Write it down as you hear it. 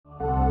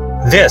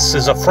This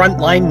is a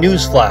Frontline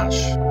News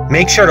Flash.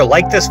 Make sure to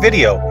like this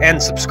video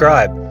and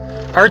subscribe.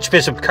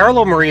 Archbishop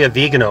Carlo Maria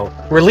Vigano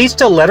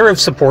released a letter of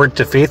support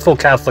to faithful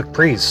Catholic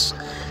priests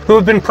who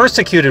have been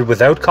persecuted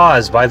without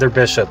cause by their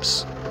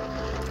bishops.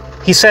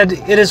 He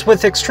said, "It is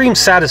with extreme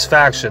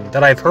satisfaction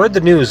that I've heard the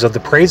news of the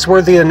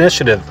praiseworthy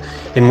initiative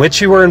in which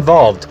you were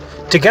involved,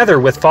 together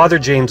with Father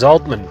James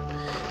Altman,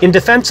 in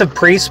defense of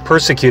priests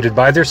persecuted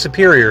by their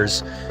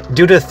superiors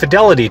due to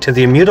fidelity to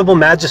the immutable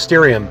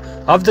magisterium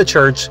of the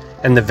Church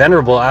and the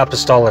Venerable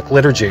Apostolic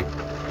Liturgy."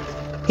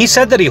 He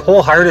said that he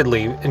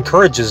wholeheartedly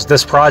encourages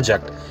this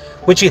project,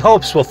 which he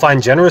hopes will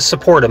find generous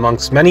support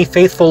amongst many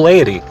faithful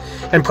laity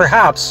and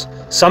perhaps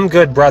some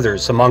good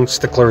brothers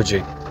amongst the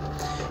clergy.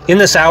 In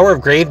this hour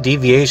of grave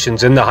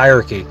deviations in the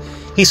hierarchy,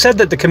 he said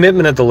that the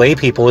commitment of the lay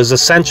people is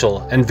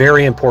essential and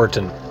very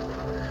important.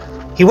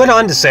 He went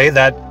on to say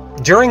that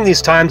during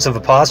these times of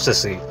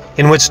apostasy,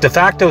 in which de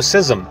facto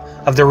schism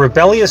of the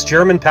rebellious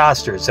German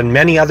pastors and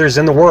many others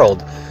in the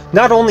world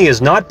not only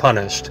is not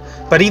punished,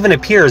 but even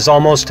appears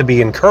almost to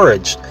be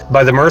encouraged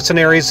by the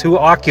mercenaries who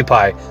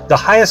occupy the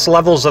highest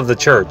levels of the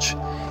Church,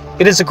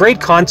 it is a great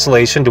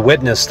consolation to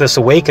witness this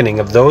awakening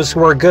of those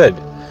who are good,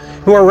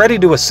 who are ready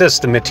to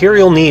assist the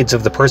material needs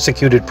of the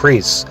persecuted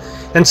priests,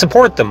 and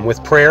support them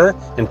with prayer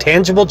and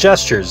tangible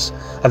gestures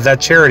of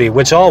that charity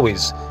which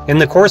always, in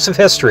the course of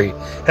history,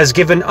 has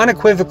given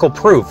unequivocal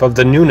proof of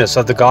the newness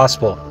of the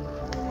gospel.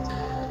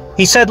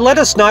 He said, "Let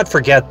us not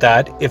forget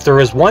that, if there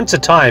was once a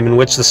time in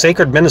which the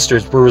sacred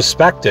ministers were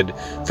respected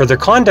for their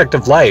conduct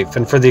of life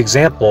and for the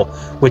example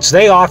which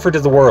they offer to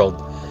the world,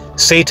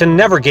 Satan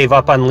never gave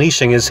up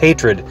unleashing his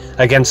hatred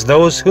against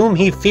those whom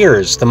he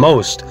fears the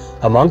most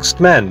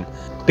amongst men,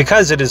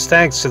 because it is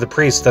thanks to the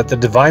priests that the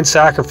divine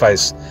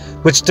sacrifice,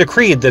 which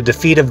decreed the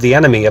defeat of the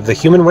enemy of the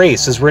human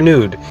race, is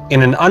renewed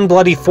in an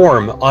unbloody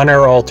form on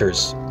our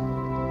altars."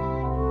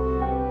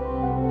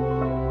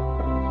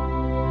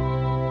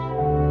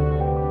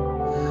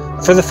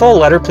 For the full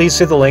letter, please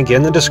see the link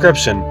in the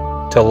description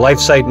to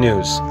LifeSite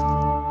News.